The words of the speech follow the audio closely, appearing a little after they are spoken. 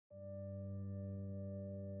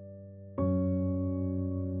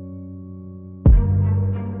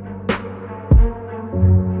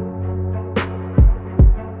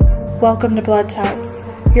Welcome to Blood Types,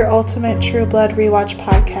 your ultimate True Blood rewatch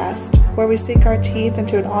podcast, where we sink our teeth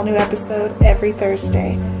into an all-new episode every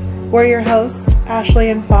Thursday. We're your hosts, Ashley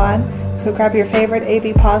and Fawn, so grab your favorite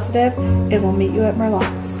AB positive, and we'll meet you at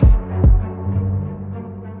Merlot's.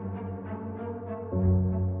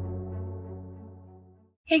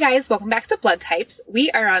 Hey guys, welcome back to Blood Types. We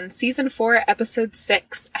are on Season 4, Episode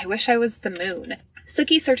 6, I Wish I Was the Moon.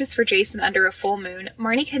 Sookie searches for Jason under a full moon,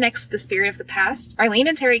 Marnie connects with the spirit of the past, Arlene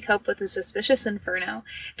and Terry cope with a suspicious inferno,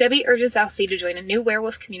 Debbie urges Alcee to join a new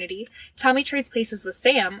werewolf community, Tommy trades places with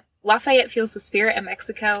Sam, Lafayette feels the spirit in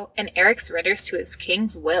Mexico, and Eric surrenders to his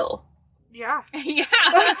king's will. Yeah. Yeah,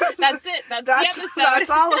 that's it. That's the episode. That's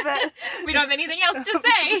all of it. We don't have anything else to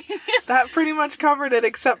say. That pretty much covered it,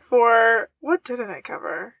 except for... What didn't I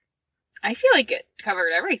cover? I feel like it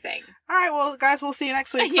covered everything. All right, well, guys, we'll see you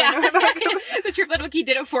next week. Yeah. The True Blood Wiki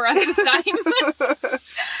did it for us this time.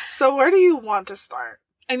 So where do you want to start?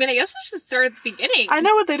 I mean, I guess we should start at the beginning. I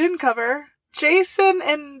know what they didn't cover. Jason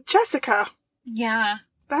and Jessica. Yeah.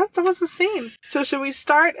 That was the scene. So should we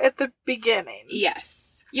start at the beginning?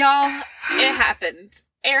 Yes. Y'all, it happened.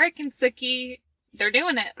 Eric and Sookie, they're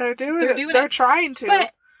doing it. They're doing it. They're trying to.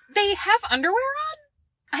 But they have underwear on?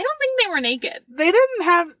 I don't think they were naked. They didn't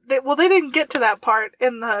have... They didn't get to that part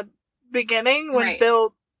in the beginning when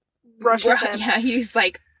Bill rushes in. Yeah, he's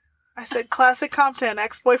like... I said, classic Compton.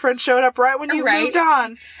 Ex-boyfriend showed up right when you moved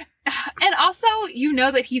on. And also, you know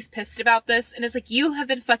that he's pissed about this, and it's like, you have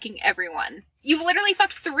been fucking everyone. You've literally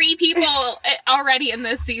fucked 3 people already in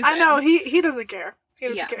this season. I know, he doesn't care. He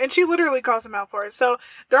doesn't care. And she literally calls him out for it. So,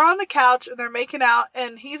 they're on the couch, and they're making out,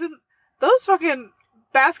 and he's in... Those fucking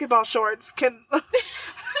basketball shorts can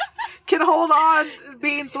hold on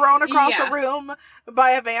being thrown across a room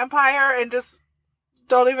by a vampire and just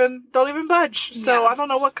don't even budge. So I don't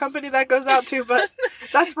know what company that goes out to, but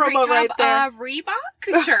that's promo right there.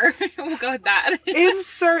 Reebok? Sure. We'll go with that.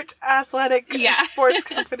 Insert athletic sports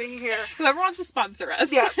company here. Whoever wants to sponsor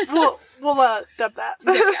us. Yeah, we'll dub that.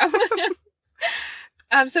 There you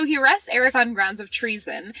go. So he arrests Eric on grounds of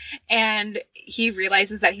treason, and he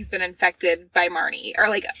realizes that he's been infected by Marnie,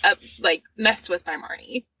 or messed with by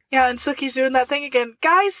Marnie. Yeah, and Sookie's doing that thing again.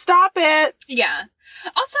 Guys, stop it! Yeah.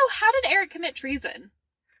 Also, how did Eric commit treason?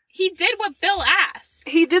 He did what Bill asked.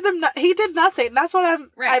 He did nothing. That's what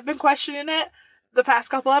I've been questioning it the past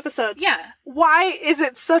couple episodes. Yeah. Why is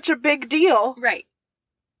it such a big deal? Right.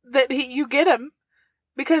 That you get him?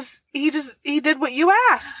 Because he did what you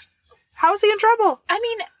asked. How is he in trouble? I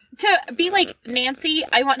mean, to be like, Nancy,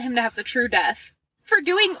 I want him to have the true death for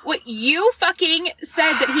doing what you fucking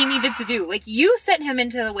said that he needed to do. Like, you sent him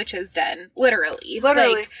into the witch's den. Literally.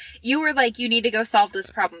 Like, you were like, you need to go solve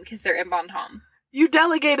this problem because they're in Bon Homme. You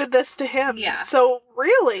delegated this to him. Yeah. So,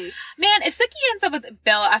 really? Man, if Sookie ends up with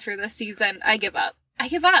Bill after this season, I give up.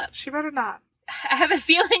 She better not. I have a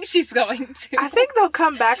feeling she's going to. I think they'll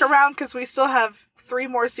come back around because we still have 3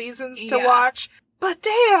 more seasons to watch. But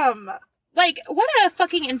damn! Like, what a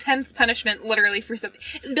fucking intense punishment, literally, for something.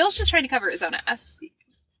 Bill's just trying to cover his own ass.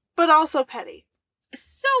 But also petty.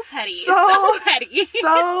 So petty. So petty.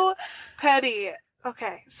 So petty.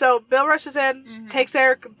 Okay, so Bill rushes in, takes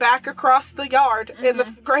Eric back across the yard, in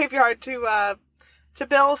the graveyard to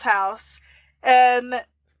Bill's house, and,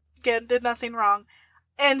 again, did nothing wrong.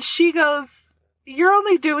 And she goes, "You're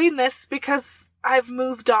only doing this because I've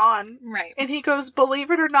moved on." Right. And he goes,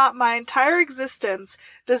 "Believe it or not, my entire existence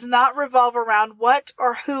does not revolve around what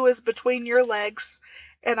or who is between your legs."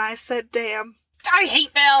 And I said, damn. I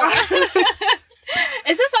hate Bill.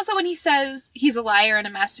 Is this also when he says he's a liar and a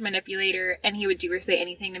master manipulator and he would do or say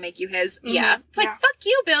anything to make you his? Mm-hmm. Yeah. It's like, fuck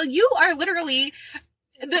you, Bill. You are literally...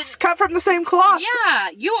 cut from the same cloth. Yeah.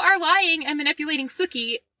 You are lying and manipulating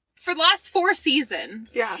Sookie for the last 4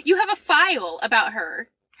 seasons. Yeah. You have a file about her.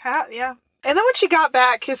 Yeah. And then when she got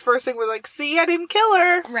back, his first thing was like, "See, I didn't kill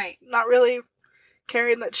her." Right. Not really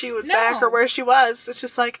caring that she was back or where she was. It's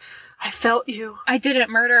just like, I felt you. I didn't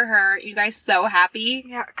murder her. You guys so happy?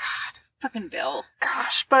 Yeah, God. Fucking Bill.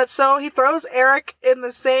 Gosh, but so he throws Eric in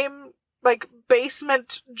the same,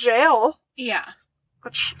 basement jail. Yeah.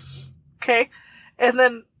 Which, okay. And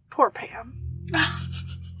then, poor Pam.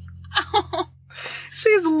 Oh.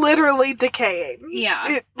 She's literally decaying.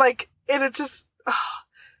 Yeah. It's just...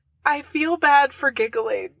 I feel bad for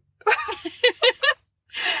giggling.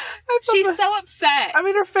 She's so upset. I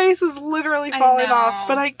mean, her face is literally falling off,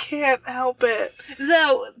 but I can't help it.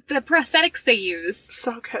 Though, the prosthetics they use.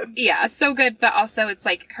 So good. Yeah, so good, but also it's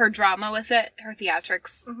like her drama with it, her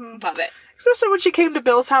theatrics. Love it. Especially when she came to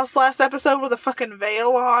Bill's house last episode with a fucking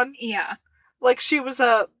veil on. Yeah. Like she was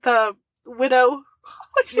the widow.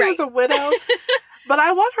 Like she was a widow. But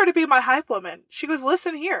I want her to be my hype woman. She goes,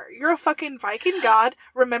 listen here, you're a fucking Viking god.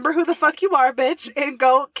 Remember who the fuck you are, bitch, and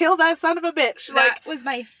go kill that son of a bitch. That was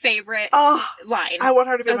my favorite line. I want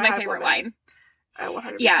her to be that was my my hype favorite woman. line. I want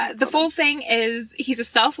her to be Yeah, the full thing is he's a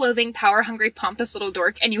self-loathing, power-hungry, pompous little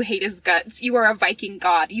dork, and you hate his guts. You are a Viking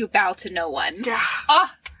god. You bow to no one. Yeah.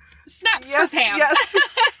 Oh, snaps for Pam. Yes.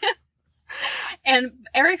 And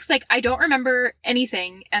Eric's like, I don't remember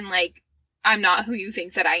anything, and like, I'm not who you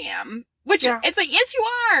think that I am. Which, it's like, yes, you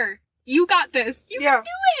are. You got this. You can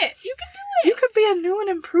do it. You can do it. You could be a new and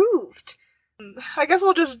improved. I guess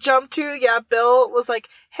we'll just jump to, Bill was like,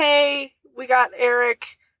 hey, we got Eric.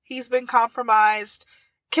 He's been compromised.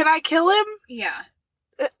 Can I kill him? Yeah.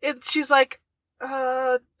 And she's like,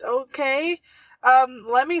 okay.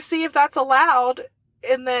 Let me see if that's allowed.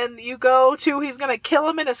 And then you go to, he's gonna kill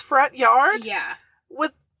him in his front yard? Yeah.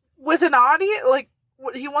 With an audience? Like,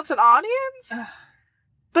 he wants an audience? Ugh.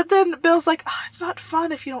 But then Bill's like, it's not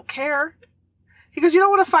fun if you don't care. He goes, you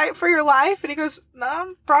don't want to fight for your life? And he goes, no,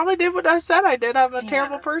 I probably did what I said I did. I'm a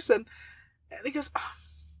terrible person. And he goes,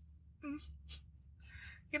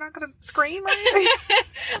 you're not going to scream or anything?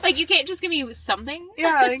 Like, you can't just give me something?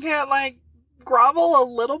 Yeah, you can't, like, grovel a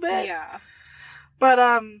little bit? Yeah.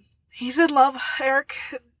 But, he's in love. Eric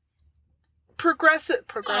professes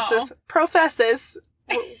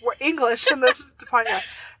we're English in this podcast.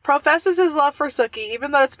 Professes his love for Sookie,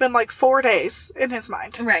 even though it's been like 4 days in his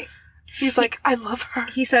mind. Right. He's like, I love her.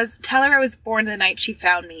 He says, tell her I was born the night she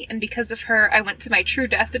found me, and because of her, I went to my true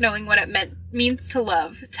death knowing what it means to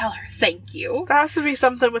love. Tell her thank you. That has to be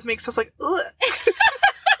something with me, because I was like, ugh.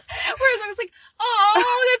 Whereas I was like,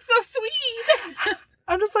 oh, that's so sweet.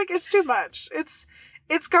 I'm just like, it's too much.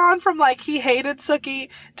 It's gone from like, he hated Sookie,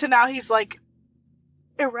 to now he's like,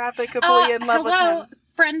 irrevocably in love with him.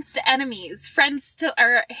 Friends to enemies,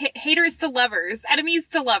 haters to lovers, enemies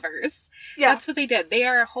to lovers. Yeah. That's what they did. They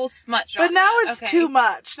are a whole smut genre. But now it's too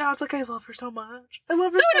much. Now it's like, I love her so much. I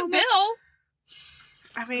love her so much. So did Bill.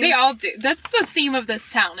 I mean, they all do. That's the theme of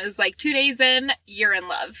this town, is like 2 days in, you're in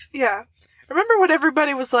love. Yeah. Remember when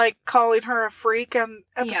everybody was like calling her a freak in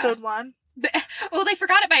episode 1? But, well, they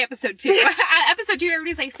forgot it by episode 2. Episode 2,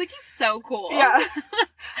 everybody's like, Sookie's so cool. Yeah.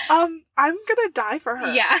 I'm gonna die for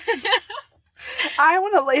her. Yeah. I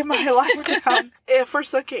want to lay my life down for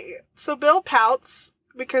Sookie. So Bill pouts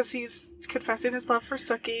because he's confessing his love for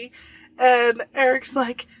Sookie, and Eric's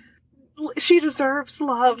like, she deserves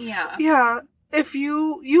love. Yeah. Yeah. If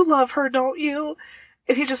you love her, don't you?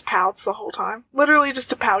 And he just pouts the whole time. Literally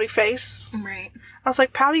just a pouty face. Right. I was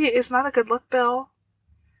like, pouty is not a good look, Bill.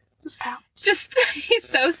 Just pouts. He's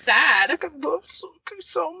so sad. It's like, I love Sookie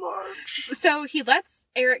so much. So he lets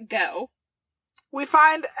Eric go. We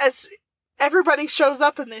find as everybody shows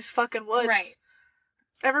up in these fucking woods. Right.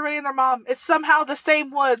 Everybody and their mom. It's somehow the same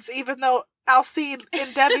woods, even though Alcide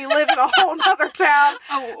and Debbie live in a whole nother town.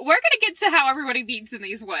 Oh, we're gonna get to how everybody meets in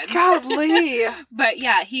these woods. Godly. But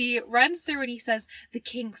yeah, he runs through and he says, the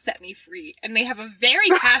king set me free. And they have a very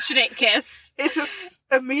passionate kiss. It's just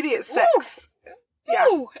immediate sex. Yeah.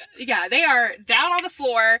 Ooh. Yeah, they are down on the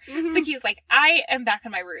floor. Mm-hmm. Sookie's like, I am back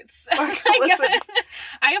in my roots. Listen.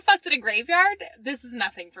 I have fucked in a graveyard. This is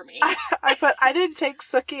nothing for me. I didn't take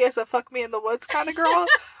Sookie as a fuck me in the woods kind of girl.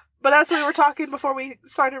 But as we were talking before we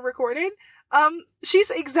started recording,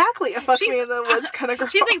 she's exactly a fuck me in the woods kind of girl.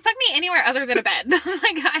 She's like, fuck me anywhere other than a bed.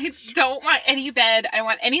 Like, I don't want any bed. I don't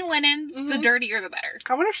want any linens. Mm-hmm. The dirtier, the better.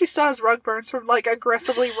 I wonder if she still has rug burns from, like,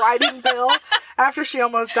 aggressively riding Bill after she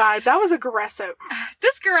almost died. That was aggressive.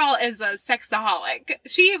 This girl is a sexaholic.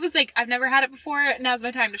 She was like, I've never had it before. Now's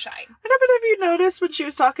my time to shine. I know, but have you noticed when she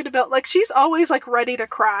was talking to Bill, like, she's always, like, ready to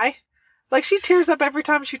cry. Like, she tears up every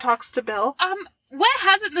time she talks to Bill. What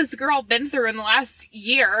hasn't this girl been through in the last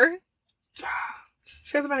year?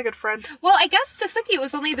 She hasn't been a good friend. Well, I guess to Sookie it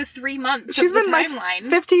was only the 3 months She's of the been timeline. Like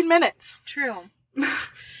 15 minutes. True.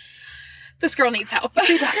 This girl needs help.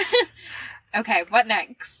 She does. Okay, what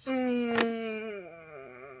next?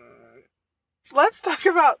 Let's talk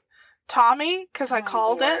about Tommy, because I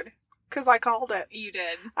called it. Because I called it. You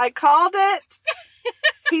did. I called it.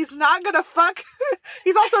 He's not gonna fuck.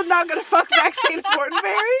 He's also not gonna fuck Maxine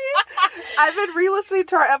Fortenberry. I've been re-listening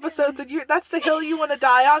to our episodes, and that's the hill you want to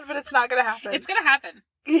die on, but it's not gonna happen. It's gonna happen.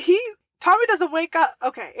 Tommy doesn't wake up.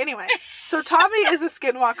 Okay, anyway. So Tommy is a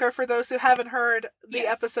skinwalker, for those who haven't heard the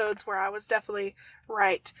episodes where I was definitely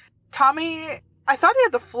right. Tommy, I thought he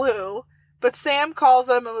had the flu, but Sam calls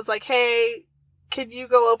him and was like, hey, can you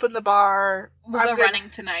go open the bar? We'll go running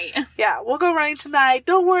tonight. Yeah, we'll go running tonight.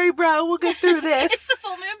 Don't worry, bro. We'll get through this. It's the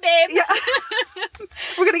full moon, babe. Yeah.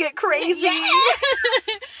 We're gonna get crazy. Yeah.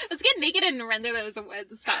 Let's get naked and run through those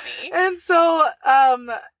woods, Tommy. And so,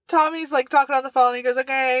 Tommy's like talking on the phone and he goes,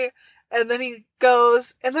 okay. And then he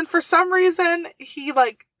goes, and then for some reason, he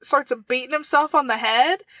like starts beating himself on the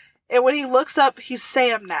head. And when he looks up, he's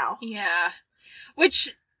Sam now. Yeah.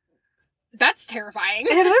 Which, that's terrifying.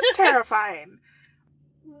 It is terrifying.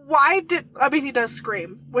 He does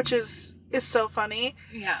scream, which is so funny.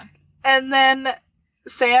 Yeah. And then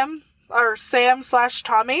Sam /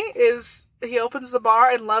 Tommy he opens the bar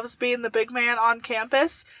and loves being the big man on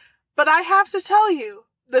campus. But I have to tell you,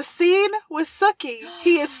 the scene with Sookie,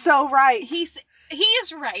 he is so right. He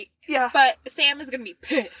is right. Yeah. But Sam is going to be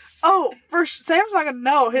pissed. Oh, Sam's not going to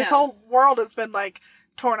know. His whole world has been, like,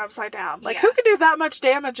 torn upside down. Like, who could do that much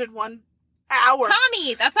damage in 1 hour?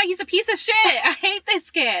 Tommy! That's why he's a piece of shit! I hate this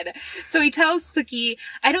kid! So he tells Sookie,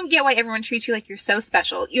 I don't get why everyone treats you like you're so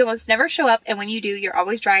special. You almost never show up, and when you do, you're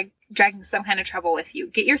always dragging some kind of trouble with you.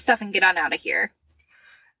 Get your stuff and get on out of here.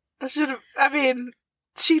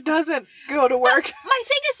 She doesn't go to work. But my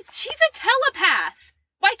thing is, she's a telepath.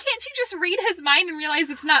 Why can't she just read his mind and realize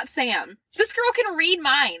it's not Sam? This girl can read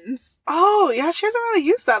minds. Oh, yeah, she hasn't really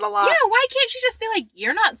used that a lot. Yeah, why can't she just be like,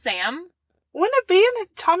 you're not Sam? Wouldn't it be in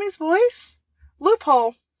Tommy's voice?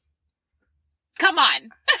 Loophole. Come on.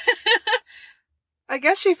 I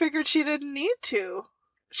guess she figured she didn't need to.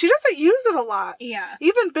 She doesn't use it a lot. Yeah.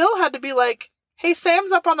 Even Bill had to be like, hey,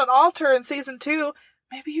 Sam's up on an altar in season 2.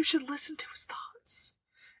 Maybe you should listen to his thoughts.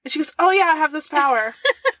 And she goes, oh yeah, I have this power.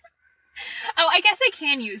 Oh, I guess I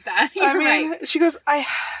can use that. You're right. She goes, I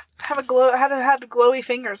haven't had glowy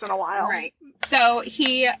fingers in a while. Right. So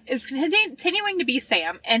he is continuing to be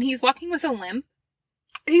Sam, and he's walking with a limp.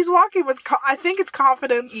 He's walking with, I think it's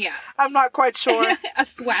confidence. Yeah. I'm not quite sure. A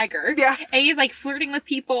swagger. Yeah. And he's like flirting with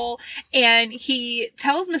people, and he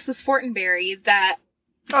tells Mrs. Fortenberry that.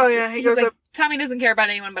 Oh yeah, he goes like, up. Tommy doesn't care about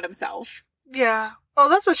anyone but himself. Yeah. Oh,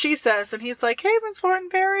 that's what she says. And he's like, hey, Miss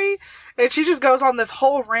Fortenberry. And she just goes on this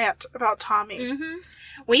whole rant about Tommy. Mm-hmm.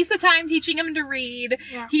 Waste of time teaching him to read.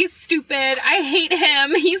 Yeah. He's stupid. I hate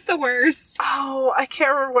him. He's the worst. Oh, I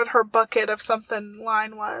can't remember what her bucket of something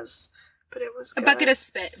line was. But it was good. A bucket of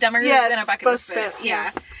spit. Dumber than a bucket of spit.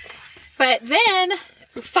 Yeah. But then,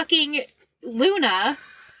 fucking Luna...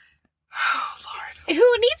 Oh, Lord.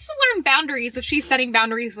 Who needs to learn boundaries if she's setting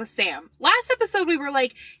boundaries with Sam? Last episode, we were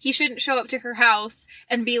like, he shouldn't show up to her house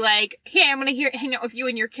and be like, hey, I'm gonna hang out with you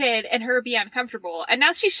and your kid, and her be uncomfortable. And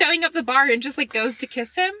now she's showing up the bar and just, like, goes to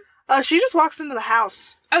kiss him? She just walks into the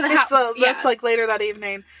house. Oh, the house. That's, like, later that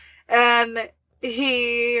evening. And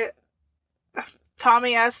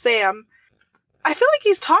Tommy asks Sam, I feel like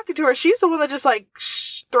he's talking to her. She's the one that just, like,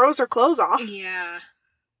 throws her clothes off. Yeah.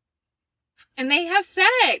 And they have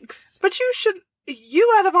sex. But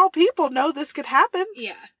you out of all people know this could happen.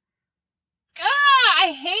 Yeah. Ah,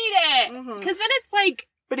 I hate it. Because then it's like...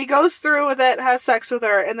 But he goes through with it, has sex with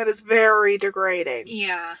her, and then it's very degrading.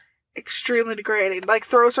 Yeah. Extremely degrading. Like,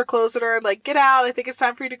 throws her clothes at her, like, get out, I think it's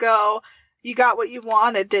time for you to go. You got what you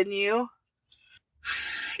wanted, didn't you?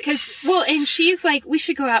 And she's like, we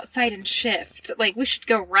should go outside and shift. Like, we should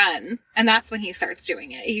go run. And that's when he starts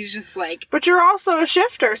doing it. He's just like... But you're also a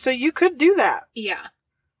shifter, so you could do that. Yeah.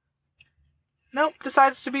 Nope,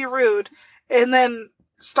 decides to be rude. And then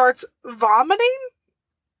starts vomiting?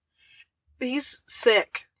 He's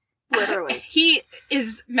sick. Literally. He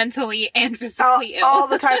is mentally and physically ill. All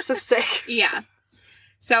the types of sick. Yeah.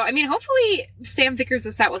 So, I mean, hopefully Sam figures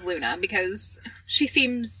this out with Luna, because she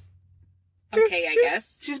seems... okay, I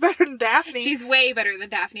guess. She's better than Daphne. She's way better than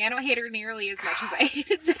Daphne. I don't hate her nearly as much as I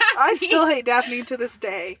hated Daphne. I still hate Daphne to this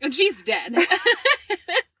day. And she's dead.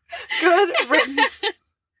 Good riddance.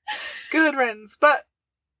 Good riddance. But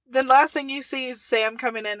then last thing you see is Sam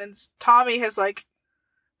coming in, and Tommy has, like,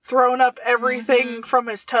 thrown up everything from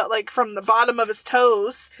his toe, like, from the bottom of his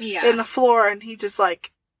toes in the floor, and he just,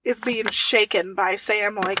 like, is being shaken by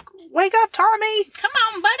Sam, like, wake up, Tommy! Come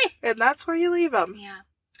on, buddy! And that's where you leave him. Yeah.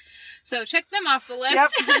 So check them off the list. Yep,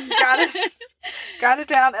 got it. Got it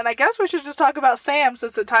down. And I guess we should just talk about Sam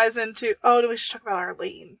since it ties into... Oh, we should talk about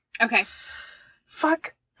Arlene. Okay.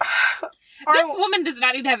 Fuck. This woman does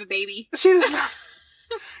not need to have a baby. She does not.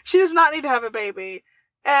 She does not need to have a baby.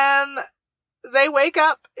 And they wake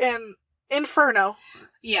up in Inferno.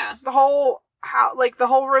 Yeah. The whole house, like, the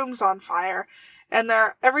whole room's on fire. And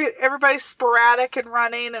everybody's sporadic and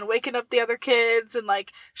running and waking up the other kids. And,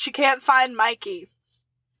 like, she can't find Mikey.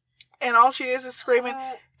 And all she is screaming.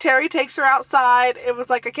 Terry takes her outside. It was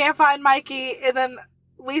like, I can't find Mikey. And then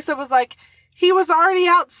Lisa was like, he was already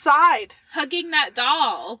outside. Hugging that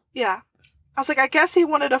doll. Yeah. I was like, I guess he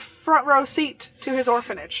wanted a front row seat to his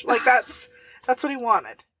orphanage. Like, that's what he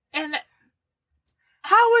wanted. And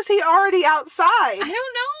how was he already outside? I don't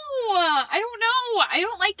I don't know. I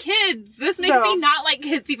don't like kids. This makes me not like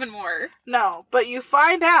kids even more. No, but you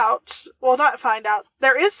find out, well, not find out,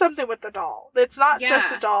 there is something with the doll. It's not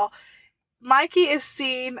just a doll. Mikey is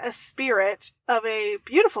seeing a spirit of a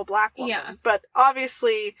beautiful black woman, but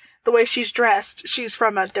obviously the way she's dressed, she's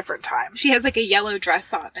from a different time. She has like a yellow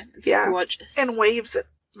dress on, and it's gorgeous. And waves at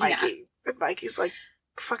Mikey. And Mikey's like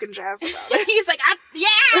fucking jazzed about it. He's like, yeah,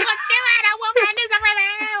 let's do it. I will find this over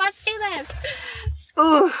there. Let's do this.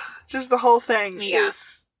 Ugh, just the whole thing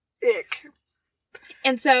is ick.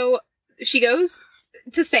 And so she goes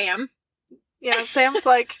to Sam. Yeah, Sam's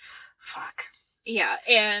like, fuck. Yeah,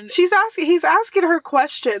 and he's asking her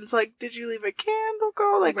questions, like, did you leave a candle,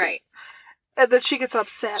 girl? Like, right. And then she gets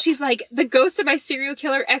upset. She's like, the ghost of my serial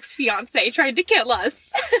killer ex-fiance tried to kill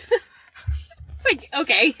us. It's like,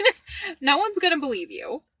 okay, no one's gonna believe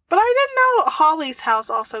you. But I didn't know Holly's house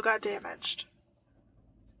also got damaged.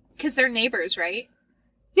 Because they're neighbors, right?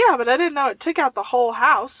 Yeah, but I didn't know it took out the whole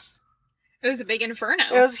house. It was a big inferno.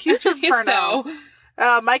 It was a huge inferno.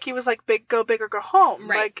 Mikey was like, go big or go home.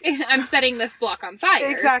 Right. Like, I'm setting this block on fire.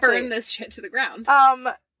 Exactly. Burn this shit to the ground.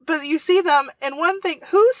 But you see them, and one thing,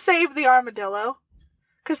 who saved the armadillo?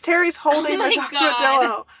 Because Terry's holding the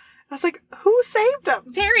armadillo. I was like, who saved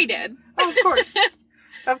him? Terry did. Oh, of course.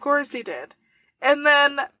 Of course he did. And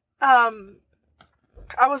then,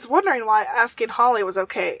 I was wondering why asking Holly was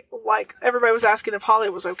okay. Like, everybody was asking if Holly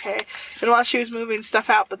was okay. And while she was moving stuff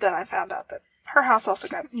out, but then I found out that her house also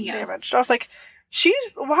got damaged. I was like,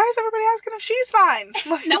 why is everybody asking if she's fine?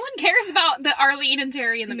 Like, no one cares about the Arlene and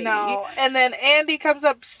Terry and the baby. No. And then Andy comes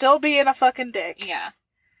up still being a fucking dick. Yeah.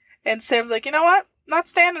 And Sam's like, you know what? Not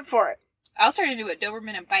standing for it. I'll turn into a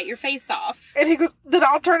Doberman and bite your face off. And he goes, then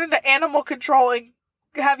I'll turn into animal control and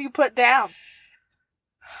have you put down.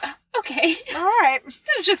 Okay. All right.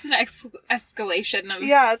 That was just an escalation of...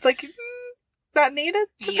 Yeah, it's like, that needed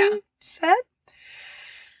to be said.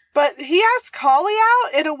 But he asks Holly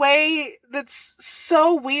out in a way that's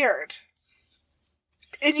so weird.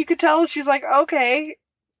 And you could tell she's like, okay.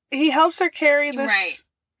 He helps her carry this,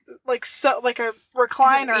 like a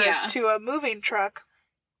recliner to a moving truck.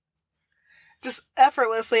 Just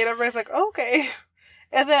effortlessly. And everybody's like, okay.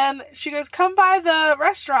 And then she goes, come by the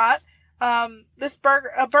restaurant. A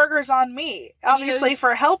burger's on me. Obviously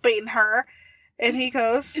for helping her. And he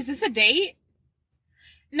goes, is this a date?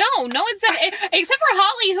 No one said it, except for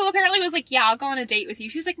Holly, who apparently was like, yeah, I'll go on a date with you.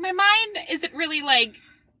 She was like, my mind isn't really like...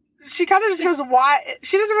 She kind of just goes, why?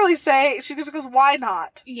 She doesn't really say, she just goes, why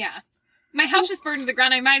not? Yeah. My house just burned to the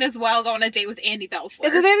ground. I might as well go on a date with Andy Belfour.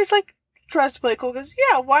 And then Andy's like, tries to play cool, goes,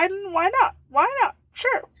 yeah, why not? Why not?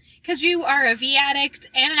 Sure. Because you are a V addict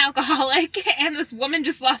and an alcoholic, and this woman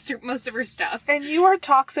just lost most of her stuff. And you are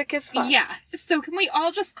toxic as fuck. Yeah. So can we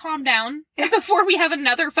all just calm down before we have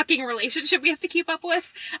another fucking relationship we have to keep up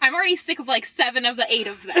with? I'm already sick of like 7 of the 8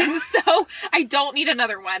 of them, so I don't need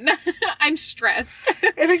another one. I'm stressed.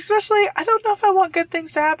 And especially, I don't know if I want good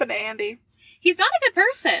things to happen to Andy. He's not a good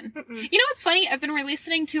person. Mm-mm. You know what's funny? I've been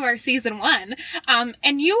re-listening to our season 1,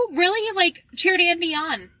 and you really, like, cheered Andy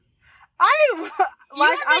on. I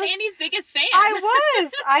was Andy's biggest fan.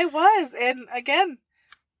 I was. And again,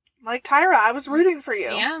 like Tyra, I was rooting for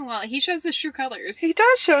you. Yeah, well, he shows his true colors. He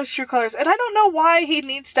does show his true colors. And I don't know why he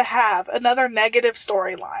needs to have another negative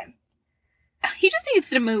storyline. He just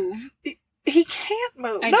needs to move. He can't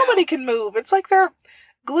move. Nobody can move. It's like they're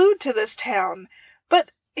glued to this town.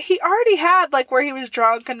 But he already had, like, where he was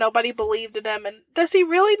drunk and nobody believed in him. And does he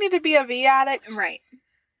really need to be a V addict? Right.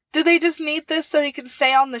 Do they just need this so he can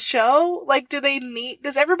stay on the show? Like,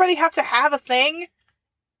 does everybody have to have a thing?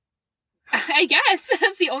 I guess.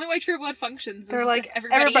 That's the only way True Blood functions. They're like,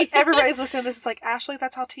 everybody's listening to this is like, Ashley,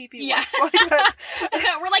 that's how TV works. Like,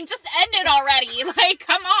 we're like, just end it already. Like,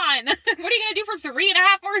 come on. What are you going to do for 3.5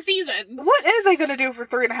 more seasons? What are they going to do for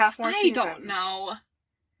 3.5 more seasons?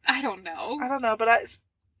 I don't know. But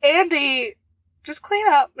Andy, just clean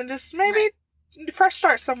up and just maybe fresh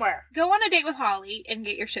start somewhere. Go on a date with Holly and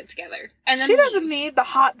get your shit together. And then she doesn't need the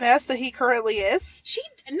hot mess that he currently is.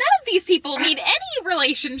 None of these people need any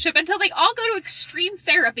relationship until they all go to extreme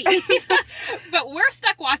therapy. But we're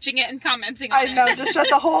stuck watching it and commenting on it. I know, just shut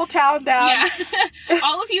the whole town down. Yeah.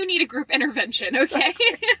 All of you need a group intervention, okay?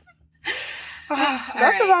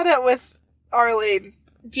 That's about it with Arlene.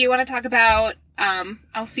 Do you want to talk about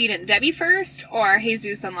Alcide and Debbie first, or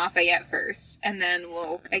Jesus and Lafayette first? And then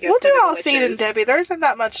we'll do Alcide and Debbie. There isn't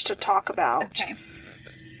that much to talk about. Okay.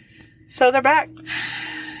 So they're back.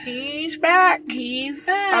 He's back.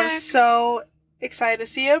 I'm so excited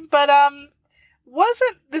to see him. But,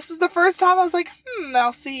 this is the first time I was like,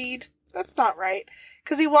 Alcide, that's not right.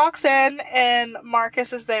 Because he walks in and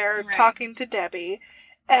Marcus is there talking to Debbie.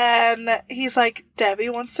 And he's like, Debbie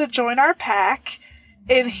wants to join our pack.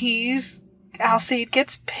 And Alcide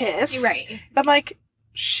gets pissed. Right. I'm like,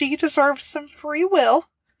 she deserves some free will.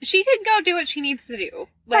 She can go do what she needs to do.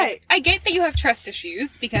 Like, Right. I get that you have trust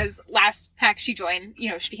issues because last pack she joined,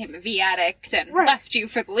 she became a V addict and Right. left you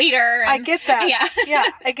for the leader. And, I get that. Yeah.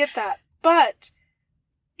 Yeah, I get that. But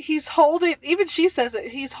he's holding, even she says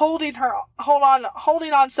it, he's holding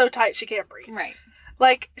on so tight she can't breathe. Right.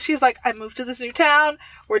 Like, she's like, I moved to this new town,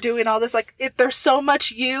 we're doing all this, like, there's so much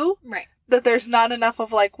you Right. that there's not enough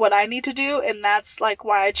of, like, what I need to do, and that's, like,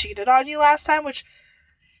 why I cheated on you last time, which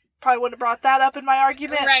probably wouldn't have brought that up in my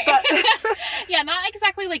argument. Right. But yeah, not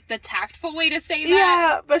exactly, like, the tactful way to say that.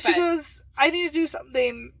 yeah, but she goes, I need to do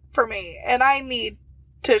something for me, and I need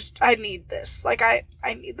this. Like, I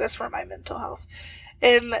need this for my mental health.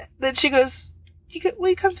 And then she goes, will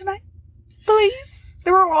you come tonight? Please? They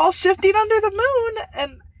were all shifting under the moon,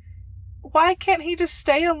 and why can't he just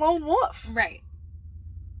stay a lone wolf? Right.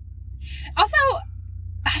 Also,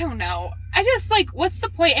 I don't know. I just, like, what's the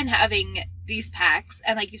point in having these packs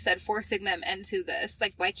and, like you said, forcing them into this?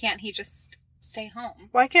 Like, why can't he just stay home?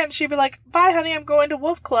 Why can't she be like, bye, honey, I'm going to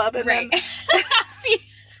Wolf Club, and right. then... See,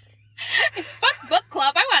 it's fuck book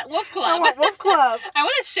club. I want Wolf Club. I want Wolf Club. I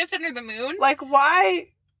want to shift under the moon. Like, why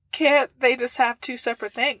can't they just have two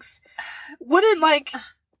separate things? Wouldn't, like,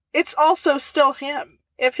 it's also still him.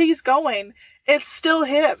 If he's going, it's still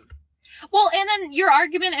him. Well, and then your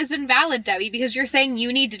argument is invalid, Debbie, because you're saying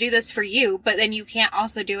you need to do this for you, but then you can't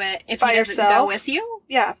also do it if By he doesn't yourself? go with you.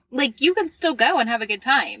 Yeah. Like, you can still go and have a good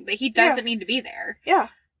time, but he doesn't need to be there. Yeah.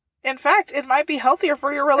 In fact, it might be healthier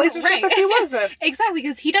for your relationship Right. if he wasn't. Exactly,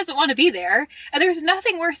 because he doesn't want to be there. And there's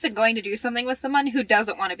nothing worse than going to do something with someone who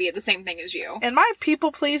doesn't want to be at the same thing as you. And my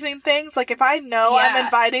people-pleasing things, like, if I know Yeah. I'm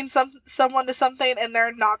inviting someone to something and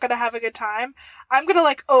they're not going to have a good time, I'm going to,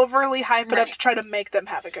 like, overly hype it up Right. to try to make them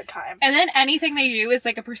have a good time. And then anything they do is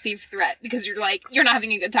like a perceived threat because you're like, you're not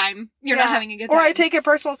having a good time. You're not Yeah. having a good time. Or I take it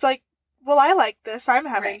personal. It's like, well, I like this. I'm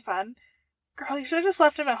having Right. fun. Girl, you should have just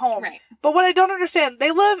left him at home. Right. But what I don't understand,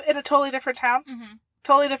 they live in a totally different town. Mm-hmm.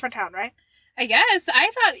 Totally different town, right? I guess.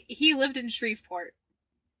 I thought he lived in Shreveport.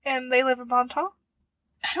 And they live in Bon Ton?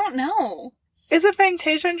 I don't know. Isn't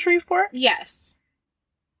Fantasia in Shreveport? Yes.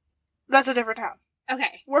 That's a different town.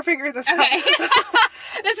 Okay. We're figuring this Okay. out.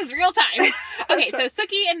 This is real time. Okay, That's so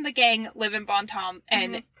Sookie and the gang live in Bon Ton,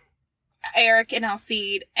 and Mhm. Eric and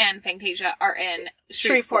Alcide and Fantasia are in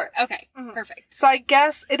Shreveport. Okay, Mhm. perfect. So I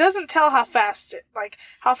guess it doesn't tell how fast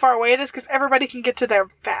how far away it is, because everybody can get to there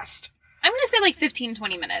fast. I'm going to say like 15,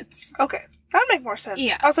 20 minutes. Okay. That would make more sense.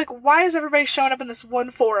 Yeah. I was like, why is everybody showing up in this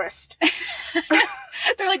one forest?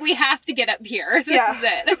 They're like, we have to get up here. This Yeah. is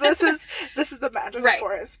it. this is the magical Right.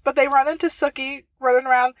 forest. But they run into Sookie running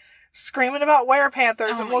around screaming about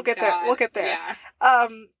werepanthers, Oh and my we'll get there. God. We'll get there. Yeah.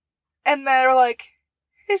 And they're like,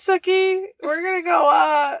 hey, Sookie, we're gonna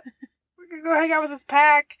go hang out with this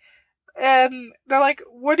pack. And they're like,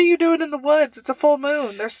 what are you doing in the woods? It's a full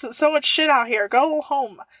moon. There's so much shit out here. Go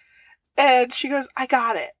home. And she goes, I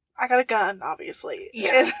got it. I got a gun, obviously.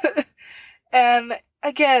 Yeah. And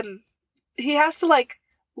again, he has to, like,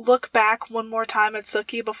 look back one more time at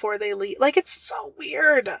Sookie before they leave. Like, it's so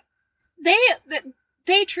weird.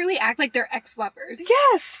 They truly act like they're ex-lovers.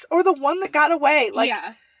 Yes! Or the one that got away. Like,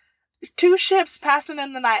 yeah. two ships passing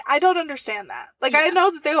in the night. I don't understand that. Like, I Yeah.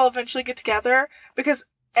 know that they'll eventually get together because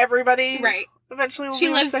everybody Right. eventually will She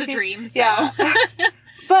be with lives the Sookie. dream, so. Yeah.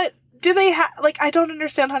 But do they I don't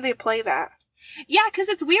understand how they play that. Yeah, because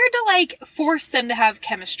it's weird to, like, force them to have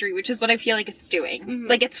chemistry, which is what I feel like it's doing. Mhm.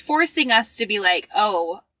 Like, it's forcing us to be like,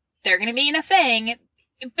 oh, they're gonna be in a thing,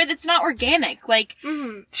 but it's not organic. Like,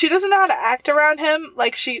 She doesn't know how to act around him.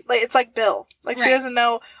 It's like Bill. Like, she Right. doesn't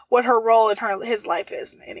know what her role in his life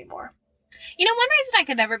is anymore. you know, one reason I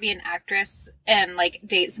could never be an actress and, like,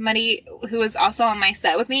 date somebody who is also on my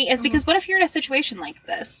set with me is because what if you're in a situation like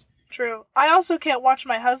this? True. I also can't watch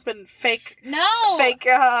my husband No!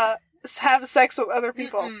 have sex with other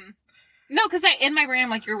people. Mm-mm. No, because in my brain, I'm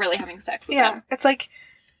like, you're really having sex with Yeah. them. It's like,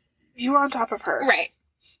 you were on top of her. Right.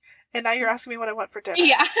 And now you're asking me what I want for dinner.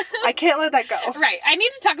 Yeah. I can't let that go. Right. I need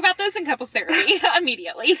to talk about this in couples therapy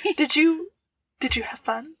immediately. Did you have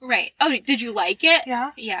fun? Right. Oh, did you like it?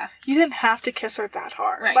 Yeah. Yeah. You didn't have to kiss her that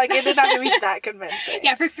hard. Right. Like, it didn't have to be that convincing.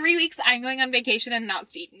 Yeah, for 3 weeks, I'm going on vacation and not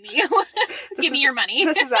speaking to you. Give me your money.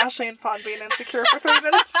 This is Ashley and Fawn being insecure for 3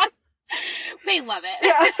 minutes. They love it.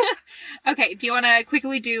 Yeah. Okay, do you want to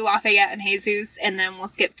quickly do Lafayette and Jesus, and then we'll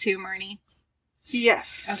skip to Marnie?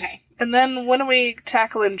 Yes. Okay. And then when are we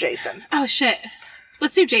tackling Jason? Oh, shit.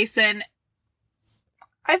 Let's do Jason.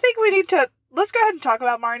 I think we need let's go ahead and talk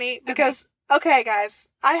about Marnie, because, okay guys,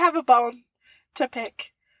 I have a bone to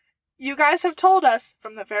pick. you guys have told us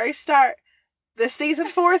from the very start, this season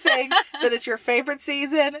 4 thing, that it's your favorite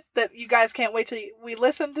season, that you guys can't wait till we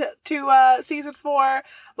listen to season 4.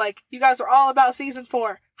 Like, you guys are all about season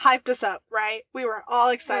 4. Hyped us up, right? We were all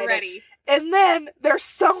excited. We're ready. And then there's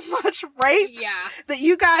so much rape that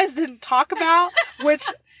you guys didn't talk about, which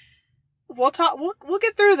we'll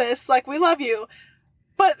get through this. Like, we love you.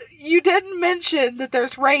 But you didn't mention that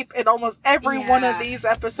there's rape in almost every one of these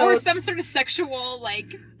episodes. Or some sort of sexual,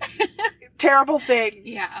 like... terrible thing.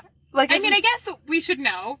 Yeah. Like, I mean, I guess we should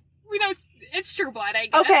know. We know it's True Blood, I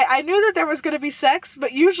guess. Okay, I knew that there was going to be sex,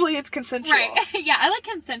 but usually it's consensual. Right. Yeah, I like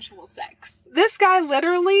consensual sex. This guy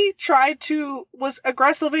literally was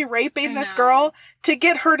aggressively raping this girl to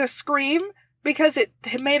get her to scream because it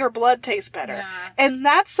made her blood taste better. Yeah. And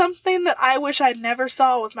that's something that I wish I never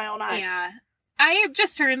saw with my own eyes. Yeah. I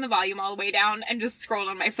just turned the volume all the way down and just scrolled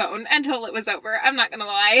on my phone until it was over. I'm not gonna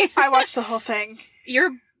lie. I watched the whole thing.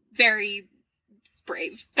 You're very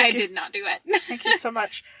brave. I did not do it. Thank you so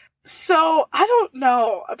much. So, I don't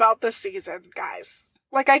know about this season, guys.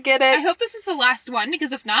 Like, I get it. I hope this is the last one,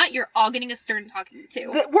 because if not, you're all getting a stern talking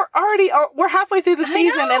to. We're halfway through the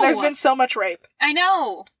season, and there's been so much rape. I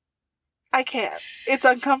know. I can't. It's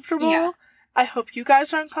uncomfortable. Yeah. I hope you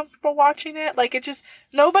guys are uncomfortable watching it. Like,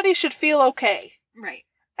 nobody should feel okay. Right.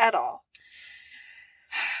 At all.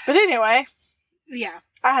 But anyway. Yeah.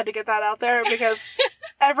 I had to get that out there because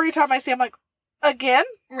every time I see, I'm like, again?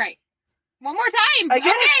 Right. One more time.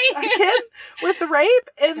 Again? Okay. Again? With the rape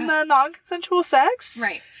and the non-consensual sex?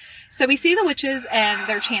 Right. So we see the witches and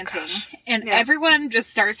they're chanting. And everyone just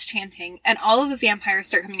starts chanting. And all of the vampires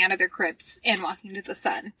start coming out of their crypts and walking to the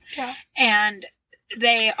sun. Yeah. And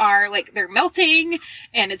they are, like, they're melting.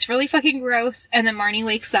 And it's really fucking gross. And then Marnie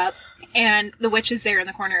wakes up. And the witch is there in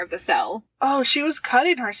the corner of the cell. Oh, she was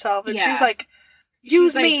cutting herself. And she's like,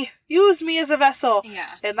 use me as a vessel.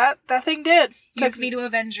 Yeah. And that thing did. Use me to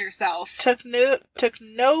avenge yourself. Took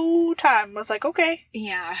no time. Was like, okay.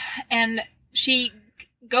 Yeah. And she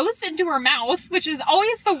goes into her mouth, which is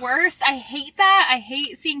always the worst. I hate that. I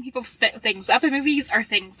hate seeing people spit things up in movies or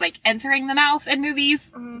things like entering the mouth in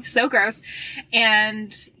movies. So gross.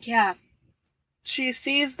 And yeah. She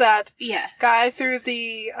sees that guy through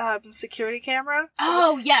the security camera.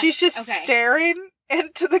 Oh, yes. She's just staring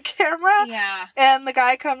into the camera. Yeah. And the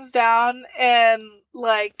guy comes down and,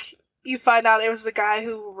 like, you find out it was the guy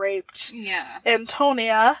who raped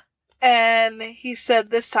Antonia. And he said,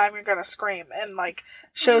 this time you're gonna scream. And, like,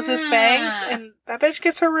 shows his fangs. And that bitch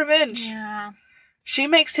gets her revenge. Yeah. She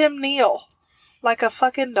makes him kneel. Like a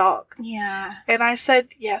fucking dog. Yeah. And I said,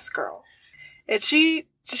 yes, girl. And did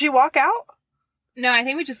she walk out? No, I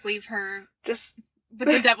think we just leave her. Just. With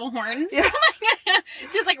the devil horns. Yeah.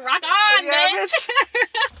 She's like, rock on, bitch.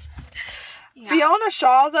 Fiona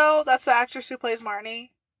Shaw, though, that's the actress who plays Marnie.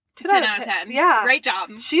 10 out of 10. Yeah. Great job.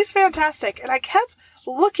 She's fantastic. And I kept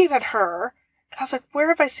looking at her, and I was like, where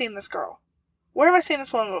have I seen this girl? Where have I seen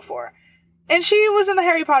this woman before? And she was in the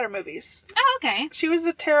Harry Potter movies. Oh, okay. She was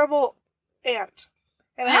the terrible aunt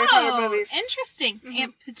in the Harry Potter movies. Interesting. Mm-hmm.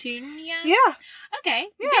 Aunt Petunia? Yeah. Okay.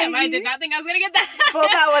 Yeah, damn, I did not think I was going to get that. Pull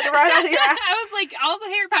that one right out of your ass. I was like, all the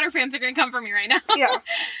Harry Potter fans are going to come for me right now. Yeah.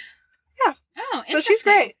 Yeah. Oh, interesting. But she's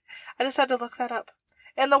great. I just had to look that up.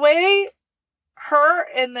 And the way her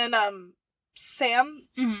and then Sam,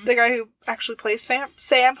 the guy who actually plays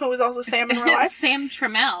Sam, who is also Sam in real life. Sam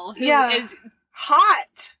Trammell, who is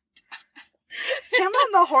hot. Him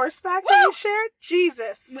on the horseback that you shared?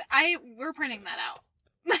 Jesus. We're printing that out.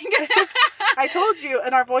 I told you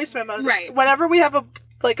in our voice memos. Right. Whenever we have a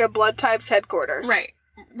blood types headquarters. Right.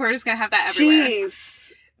 We're just going to have that everywhere.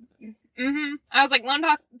 Jeez. Mm-hmm. I was like, Lone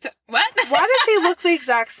Hawk, what? Why does he look the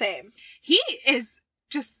exact same? He is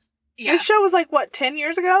just, This show was like, what, 10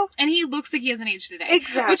 years ago? And he looks like he hasn't aged today.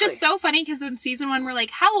 Exactly. Which is so funny because in season 1, we're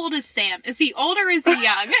like, how old is Sam? Is he old or is he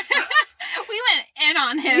young? We went in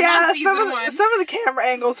on him on season 1. Some of the camera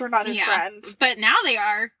angles were not his friend. But now they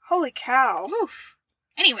are. Holy cow. Oof.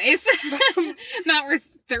 Anyways, not we're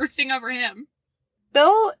thirsting over him.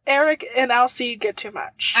 Bill, Eric, and Alcide get too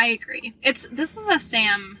much. I agree. This is a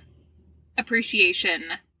Sam appreciation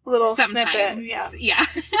little sometimes. Snippet. Yeah.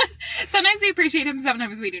 Sometimes we appreciate him,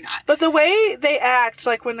 sometimes we do not. But the way they act,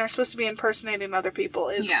 like when they're supposed to be impersonating other people,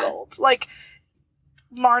 is gold. Like,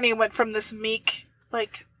 Marnie went from this meek,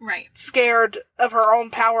 like, scared of her own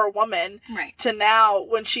power woman to now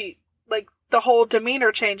when she, like, the whole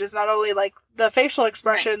demeanor changes, not only, like, the facial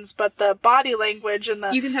expressions, but the body language and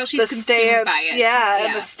the you can tell she's the consumed stance. by it. Yeah,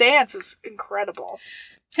 and the stance is incredible.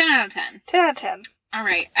 10 out of 10. 10 out of 10. All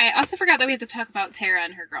right. I also forgot that we have to talk about Tara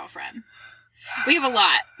and her girlfriend. We have a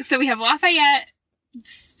lot. So we have Lafayette,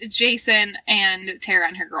 Jason and Tara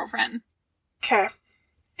and her girlfriend. Okay.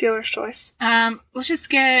 Dealer's choice. Let's just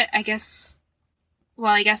get, I guess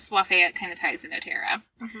Lafayette kind of ties into Tara.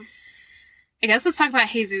 Mm-hmm. I guess let's talk about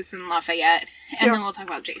Jesus and Lafayette, and Yep. then we'll talk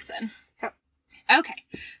about Jason. Yep. Okay,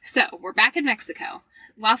 so we're back in Mexico.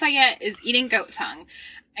 Lafayette is eating goat tongue,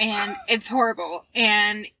 and it's horrible.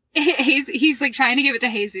 And he's like trying to give it to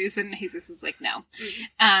Jesus, and Jesus is like, no.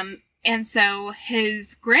 Mm-hmm. And so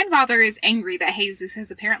his grandfather is angry that Jesus has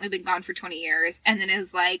apparently been gone for 20 years, and then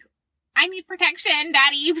is like, I need protection,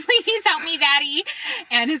 Daddy. Please help me, Daddy.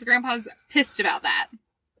 And his grandpa's pissed about that.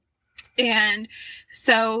 And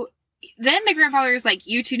so then the grandfather is like,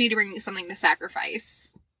 you two need to bring me something to sacrifice.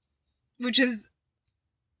 Which is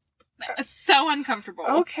so uncomfortable.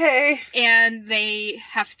 Okay. And they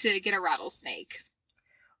have to get a rattlesnake.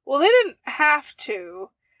 Well, they didn't have to.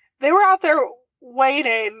 They were out there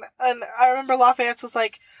waiting, and I remember Lafayette was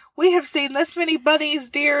like, we have seen this many bunnies,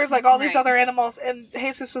 deers, like all these Right. other animals, and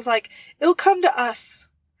Jesus was like, it'll come to us.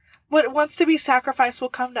 What wants to be sacrificed will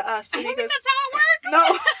come to us. And I don't he think goes, that's how it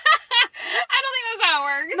works. no. I don't think that's how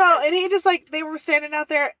it works. No, and he just like, they were standing out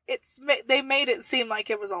there, they made it seem like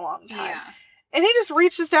it was a long time. Yeah. And he just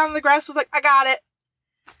reaches down in the grass, was like, I got it.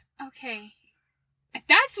 Okay.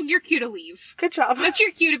 That's your cue to leave. Good job. That's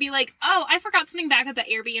your cue to be like, oh, I forgot something back at the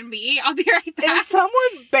Airbnb. I'll be right back. If someone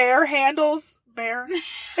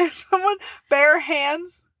if someone bare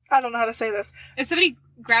hands, I don't know how to say this. If somebody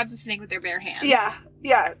grabs a snake with their bare hands.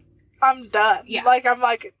 Yeah, I'm done. Yeah. I'm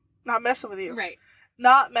like, not messing with you. Right.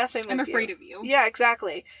 Not messing with you. I'm afraid of you. Yeah,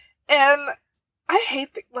 exactly. And I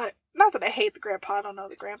hate not that I hate the grandpa, I don't know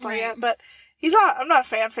the grandpa Right. yet, but I'm not a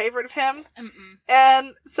fan favorite of him. Mm-mm.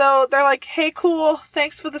 And so they're like, hey, cool,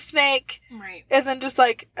 thanks for the snake. Right. And then just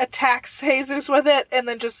like attacks Jesus with it, and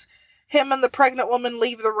then just him and the pregnant woman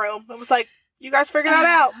leave the room. It was like, you guys figure that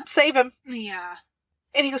out. Save him. Yeah.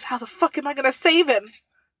 And he goes, how the fuck am I going to save him?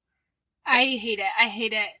 I hate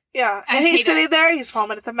it. Yeah. I And he's hate sitting there, he's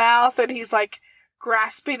foaming at the mouth, and he's like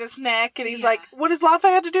grasping his neck, and he's Yeah. like, what does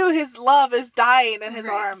Lafayette to do? His love is dying in his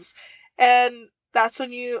Right. arms. And that's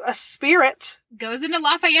when a spirit, Goes into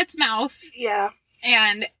Lafayette's mouth yeah,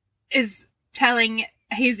 and is telling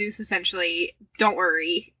Jesus essentially, don't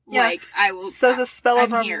worry. Yeah. Like, I will. says a spell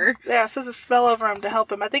I'm over him. here. Yeah, says a spell over him to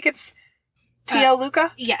help him. I think it's Tio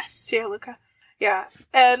Luca. Yes. Tio Luca. Yeah.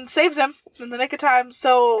 And saves him in the nick of time.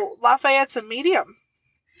 So Lafayette's a medium.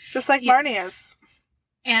 Just like Yes. Marnie is.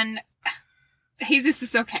 And Jesus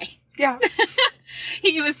is okay. Yeah.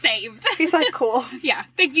 He was saved. He's like, cool. Yeah.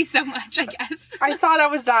 Thank you so much, I guess. I thought I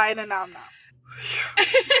was dying and now I'm not.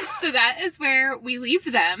 So that is where we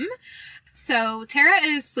leave them. So Tara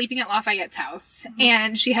is sleeping at Lafayette's house,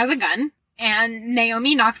 and she has a gun, and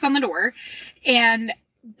Naomi knocks on the door, and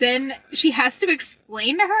then she has to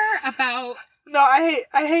explain to her about... No, I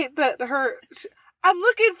hate that I'm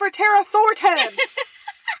looking for Tara Thornton.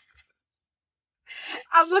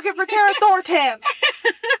 I'm looking for Tara Thornton.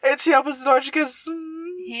 And she opens the door and she goes,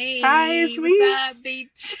 Hey, hi, it's me. what's up,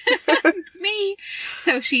 bitch? It's me.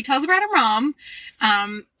 So she tells about her mom,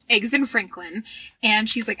 Eggs and Franklin, and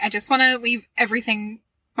she's like, I just want to leave everything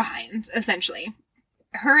behind, essentially.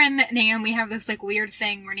 Her and Naomi have this, like, weird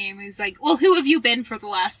thing where Naomi's like, well, who have you been for the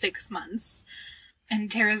last 6 months?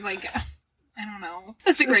 And Tara's like, I don't know.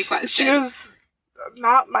 That's a great question. She goes,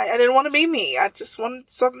 I didn't want to be me. I just wanted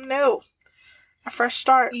something new. A fresh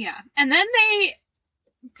start. Yeah. And then they,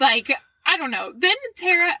 like, I don't know. Then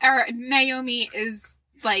Naomi is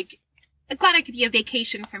like, glad I could be a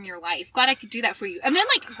vacation from your life. Glad I could do that for you. And then,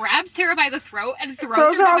 like, grabs Tara by the throat and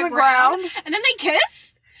throws her on the ground. And then they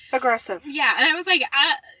kiss. Aggressive. Yeah. And I was like,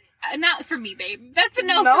 not for me, babe. That's a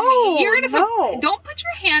no, No, for me. You're no. Don't put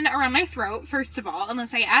your hand around my throat, first of all,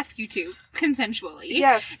 unless I ask you to, consensually.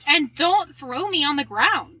 Yes. And don't throw me on the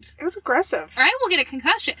ground, It was aggressive. or I will get a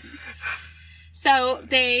concussion. So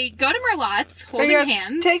they go to Merlotte's, holding Yes,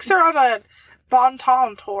 hands. takes her on a Bon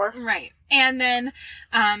Ton tour. Right. And then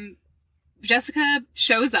Jessica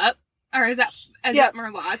shows up, or is that Yep.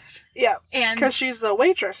 Merlotte's? Yeah, And because she's the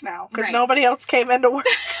waitress now. Because Right. nobody else came into work.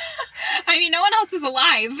 I mean, no one else is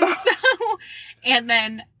alive. So, and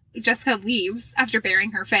then Jessica leaves after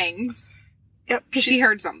baring her fangs Yep. because she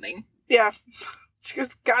heard something. Yeah. She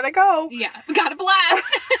goes, gotta go. Yeah, we got a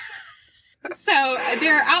blast. So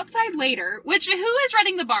they're outside later, which who is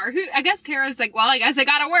running the bar? I guess Tara's like, well, I guess I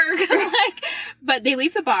gotta work. Like, but they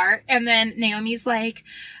leave the bar, and then Naomi's like,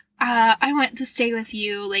 I want to stay with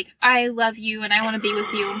you. Like, I love you, and I want to be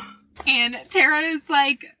with you. And Tara is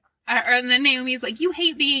like, and then Naomi's like, you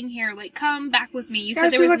hate being here. Like, come back with me. You said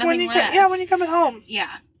there she's was like, nothing left. when you coming home?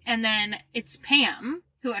 Yeah. And then it's Pam,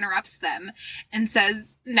 who interrupts them and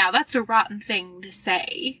says, "Now that's a rotten thing to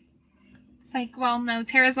say." It's like, well, no,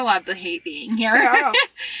 Tara's allowed to hate being here. Yeah.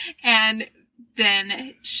 And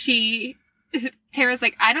then Tara's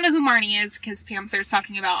like, "I don't know who Marnie is," because Pam starts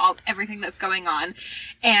talking about everything that's going on.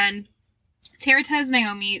 And Tara tells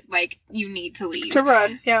Naomi, like, "You need to leave." To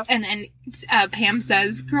run, yeah. And then Pam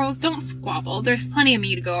says, "Girls, don't squabble. There's plenty of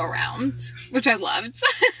me to go around," which I loved.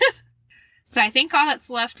 So I think all that's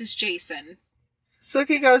left is Jason.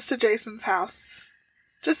 Sookie goes to Jason's house.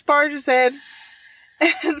 Just barges in.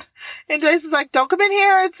 And Jason's like, "Don't come in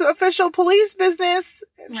here. It's official police business."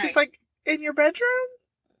 And she's like, "In your bedroom?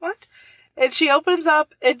 What?" And she opens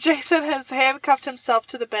up, and Jason has handcuffed himself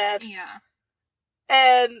to the bed. Yeah.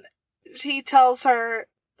 And he tells her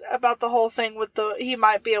about the whole thing with he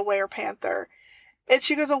might be a werepanther. And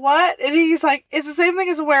she goes, "A what?" And he's like, "It's the same thing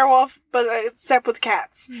as a werewolf, but except with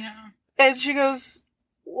cats." Yeah. And she goes,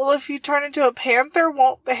 "Well, if you turn into a panther,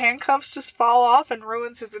 won't the handcuffs just fall off and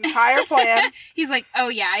ruins his entire plan?" He's like, "Oh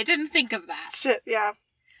yeah, I didn't think of that." Shit, yeah.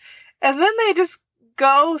 And then they just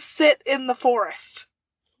go sit in the forest.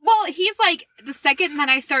 Well, he's like, "The second that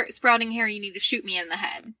I start sprouting hair, you need to shoot me in the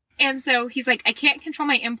head." And so he's like, "I can't control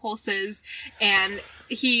my impulses." And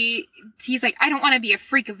he's like, "I don't want to be a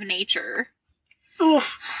freak of nature."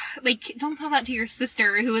 Oof. Like, don't tell that to your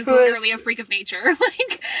sister, who is literally a freak of nature.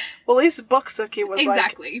 Like, well, at least Book Sookie was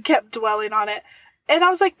exactly. kept dwelling on it. And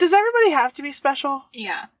I was like, does everybody have to be special?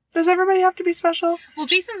 Yeah. Does everybody have to be special? Well,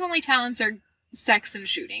 Jason's only talents are sex and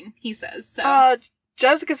shooting, he says. So.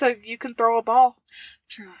 Jessica said you can throw a ball.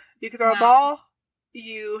 True. You can throw a ball.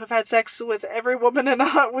 You have had sex with every woman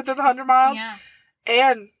within 100 miles. Yeah.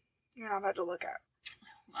 And you're not bad to look at.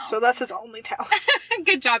 Well. So that's his only talent.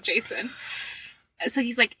 Good job, Jason. So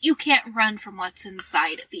he's like, "You can't run from what's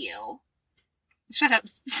inside of you." Shut up,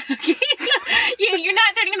 Sookie. You're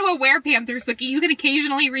not turning into a werepanther, Sookie. You can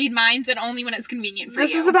occasionally read minds, and only when it's convenient for you.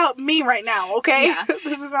 This is about me right now, okay? Yeah.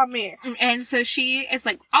 This is about me. And so she is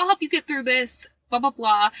like, "I'll help you get through this, blah, blah,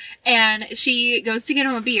 blah." And she goes to get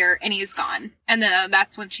him a beer, and he's gone. And then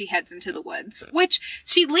that's when she heads into the woods, which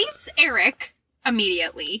she leaves Eric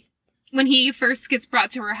immediately when he first gets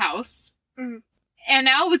brought to her house. Mm-hmm. And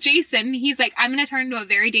now with Jason, he's like, "I'm going to turn into a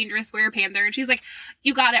very dangerous werepanther." And she's like,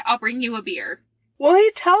 "You got it. I'll bring you a beer." Well,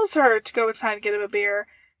 he tells her to go inside and get him a beer.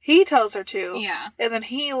 He tells her to. Yeah. And then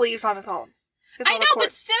he leaves on his own. I know,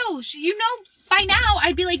 but still, by now,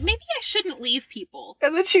 I'd be like, maybe I shouldn't leave people.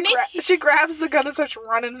 And then she grabs the gun and starts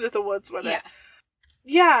running into the woods with it.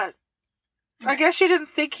 Yeah. I guess she didn't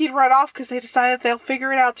think he'd run off because they decided they'll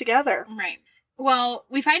figure it out together. Right. Well,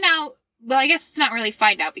 we find out, well, I guess it's not really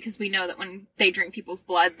find out because we know that when they drink people's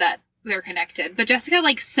blood that they're connected. But Jessica,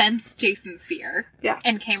 sensed Jason's fear. Yeah.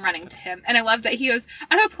 And came running to him. And I love that he goes,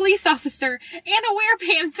 "I'm a police officer and a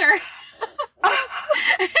werepanther."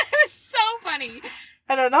 It was so funny.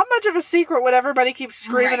 I know, not much of a secret when everybody keeps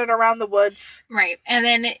screaming it around the woods. Right. And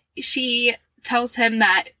then she tells him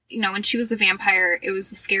that, when she was a vampire, it was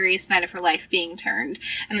the scariest night of her life being turned.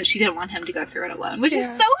 And that she didn't want him to go through it alone. Which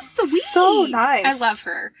is so sweet. So nice. I love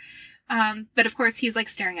her. But of course, he's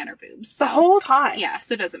staring at her boobs. The whole time. Yeah,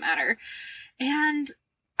 so it doesn't matter. And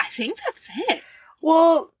I think that's it.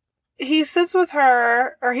 Well, he sits with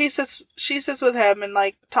her, or she sits with him and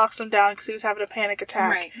talks him down because he was having a panic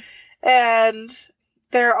attack. Right. And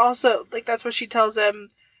they're also, that's what she tells him,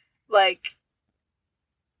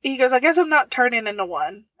 he goes, "I guess I'm not turning into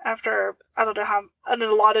one after, I don't know how, an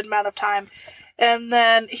allotted amount of time." And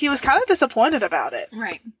then he was kind of disappointed about it.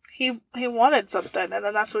 Right. He wanted something, and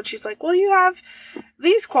then that's when she's like, "Well, you have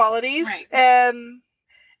these qualities," right. and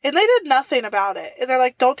they did nothing about it. And they're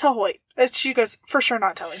like, "Don't tell Hoyt." And she goes, "For sure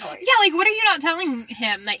not telling Hoyt." Yeah, what are you not telling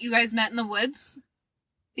him? That you guys met in the woods?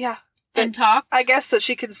 Yeah. And talked? I guess that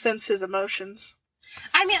she can sense his emotions.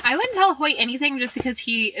 I mean, I wouldn't tell Hoyt anything just because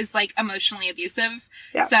he is, emotionally abusive.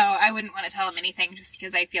 Yeah. So I wouldn't want to tell him anything just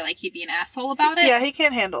because I feel like he'd be an asshole about it. Yeah, he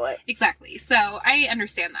can't handle it. Exactly. So I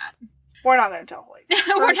understand that. We're not going to tell Hoyt.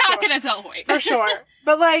 We're not going to tell Hoyt. For sure.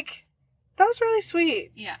 But, that was really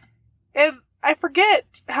sweet. Yeah. And I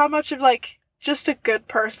forget how much of, just a good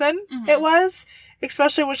person it was.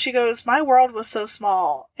 Especially when she goes, "My world was so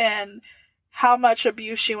small." And how much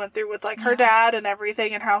abuse she went through with, her dad and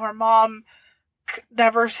everything. And how her mom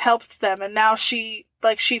never helped them. And now she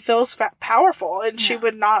feels powerful. And she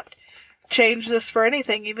would not change this for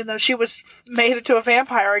anything. Even though she was made into a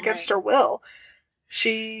vampire against her will.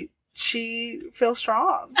 She feels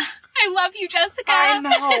strong. I love you, Jessica. I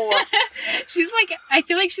know. She's I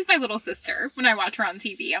feel like she's my little sister when I watch her on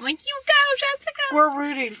TV. I'm like, "You go, Jessica." We're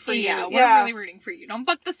rooting for you. Yeah, we're really rooting for you. Don't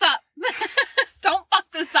buck this up. Don't buck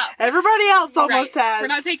this up. Everybody else almost has. We're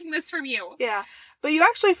not taking this from you. Yeah. But you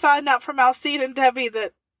actually find out from Alcide and Debbie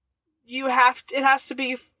that it has to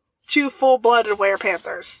be 2 full-blooded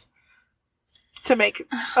werepanthers to make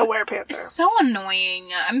a werepanther. It's so annoying.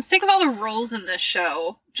 I'm sick of all the rules in this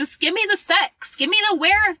show. Just give me the sex. Give me the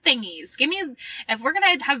were thingies. If we're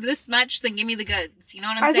gonna have this much, then give me the goods. You know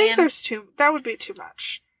what I'm saying? I think that would be too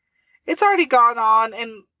much. It's already gone on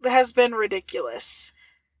and has been ridiculous.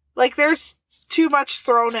 Like, there's too much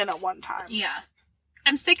thrown in at one time. Yeah.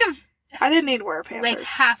 I'm sick of... I didn't need werepanthers. Like,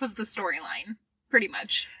 half of the storyline. Pretty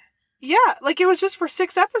much. Yeah, like, it was just for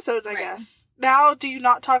 6 episodes, I guess. Now, do you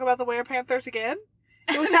not talk about the werepanthers again?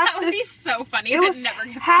 It was half that would be so funny it if was it never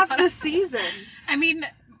gets half brought the up. season. I mean,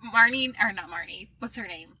 not Marnie. What's her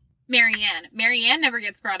name? Marianne. Marianne never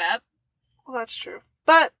gets brought up. Well, that's true.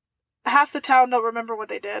 But half the town don't remember what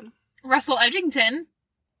they did. Russell Edgington.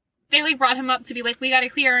 They, like, brought him up to be like, we gotta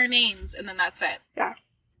clear our names, and then that's it. Yeah.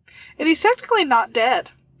 And he's technically not dead,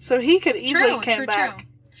 so he could easily come back. True.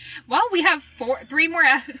 Well, we have 3 more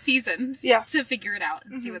seasons to figure it out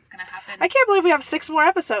and see what's going to happen. I can't believe we have 6 more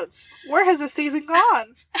episodes. Where has this season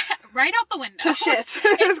gone? Right out the window. To shit.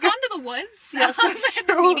 It's gone to the woods. Yes, that's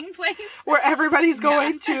true. The meeting place. Where everybody's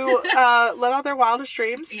going to let out their wildest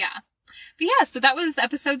dreams. Yeah. But yeah, so that was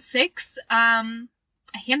episode 6. I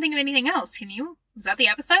can't think of anything else. Can you? Was that the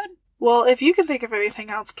episode? Well, if you can think of anything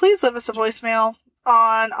else, please leave us a voicemail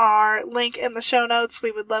on our link in the show notes.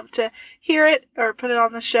 We would love to hear it or put it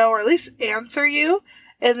on the show or at least answer you.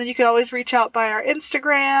 And then you can always reach out by our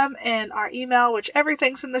Instagram and our email, which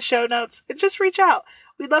everything's in the show notes. And just reach out.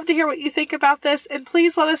 We'd love to hear what you think about this. And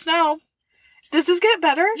please let us know. Does this get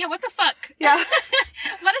better? Yeah, what the fuck? Yeah.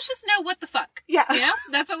 Let us just know what the fuck. Yeah. You know?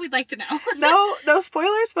 That's what we'd like to know. No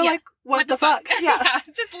spoilers, but like, what the fuck? Yeah.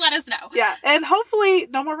 Just let us know. Yeah. And hopefully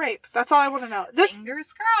no more rape. That's all I want to know.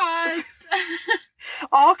 Fingers crossed.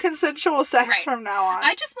 All consensual sex from now on.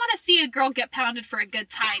 I just want to see a girl get pounded for a good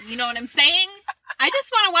time. You know what I'm saying? I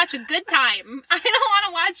just want to watch a good time. I don't want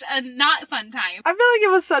to watch a not fun time. I feel like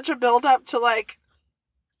it was such a build up to like...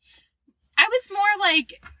 I was more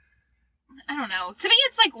like... I don't know. To me,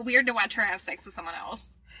 it's like weird to watch her have sex with someone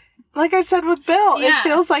else. Like I said with Bill, it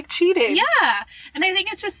feels like cheating. Yeah. And I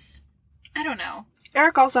think it's just... I don't know.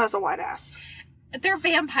 Eric also has a white ass. They're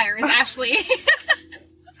vampires, Ashley.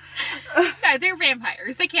 No, they're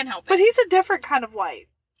vampires. They can't help it. But he's a different kind of white.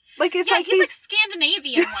 Like it's like he's like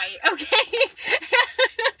Scandinavian white. Okay,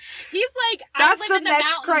 he's like that's I live the in the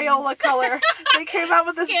next mountains. Crayola color. They came out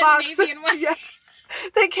with this box. White. Yeah.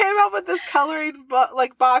 They came out with this coloring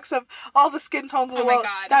box of all the skin tones of the world.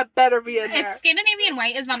 God. That better be in there. If Scandinavian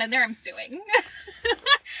white is not in there, I'm suing.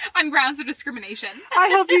 On grounds of discrimination. I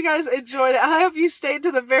hope you guys enjoyed it. I hope you stayed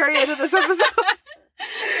to the very end of this episode.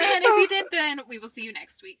 And if you did, then we will see you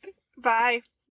next week. Bye.